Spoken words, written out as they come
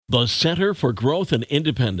The Center for Growth and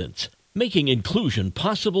Independence, making inclusion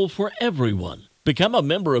possible for everyone. Become a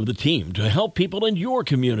member of the team to help people in your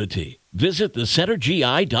community. Visit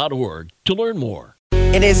thecentergi.org to learn more.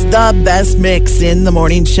 It is the best mix in the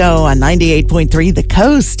morning show on 98.3 The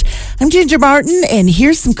Coast. I'm Ginger Martin, and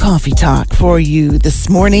here's some coffee talk for you this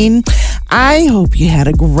morning. I hope you had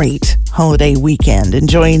a great holiday weekend,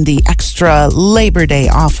 enjoying the extra Labor Day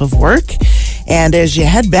off of work. And as you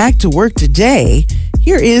head back to work today,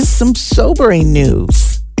 here is some sobering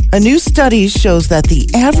news. A new study shows that the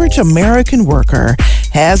average American worker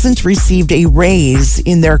hasn't received a raise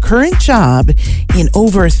in their current job in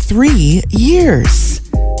over 3 years,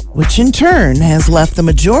 which in turn has left the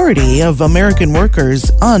majority of American workers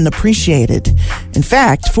unappreciated. In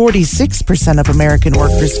fact, 46% of American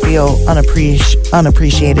workers feel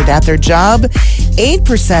unappreciated at their job.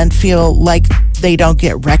 8% feel like they don't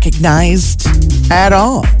get recognized at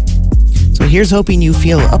all. So here's hoping you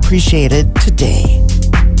feel appreciated today.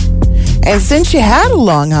 And since you had a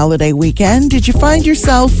long holiday weekend, did you find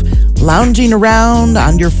yourself lounging around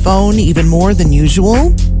on your phone even more than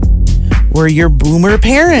usual? Were your boomer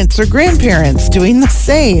parents or grandparents doing the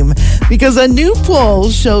same? Because a new poll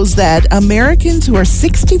shows that Americans who are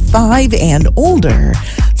 65 and older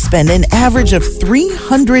spend an average of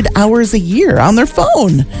 300 hours a year on their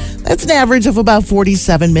phone. That's an average of about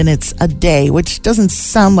 47 minutes a day, which doesn't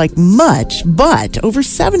sound like much, but over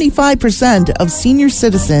 75% of senior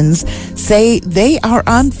citizens say they are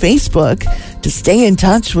on Facebook to stay in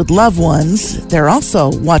touch with loved ones. They're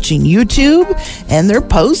also watching YouTube, and they're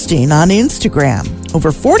posting on Instagram.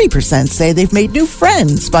 Over 40% say they've made new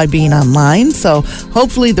friends by being online, so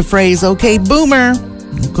hopefully the phrase, "Okay, boomer,"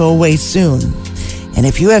 will go away soon. And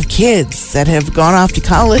if you have kids that have gone off to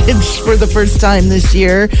college for the first time this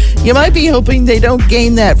year, you might be hoping they don't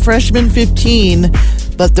gain that freshman 15.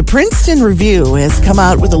 But the Princeton Review has come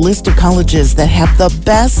out with a list of colleges that have the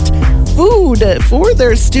best food for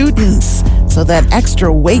their students, so that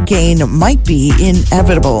extra weight gain might be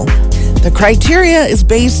inevitable. The criteria is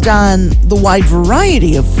based on the wide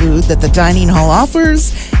variety of food that the dining hall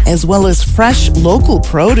offers, as well as fresh local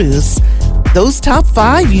produce. Those top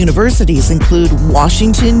 5 universities include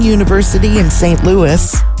Washington University in St.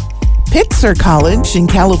 Louis, Pitzer College in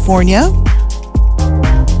California,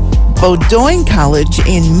 Bowdoin College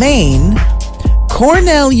in Maine,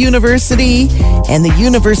 Cornell University, and the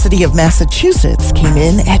University of Massachusetts came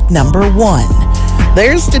in at number 1.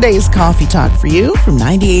 There's today's coffee talk for you from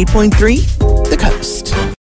 98.3 The Coast.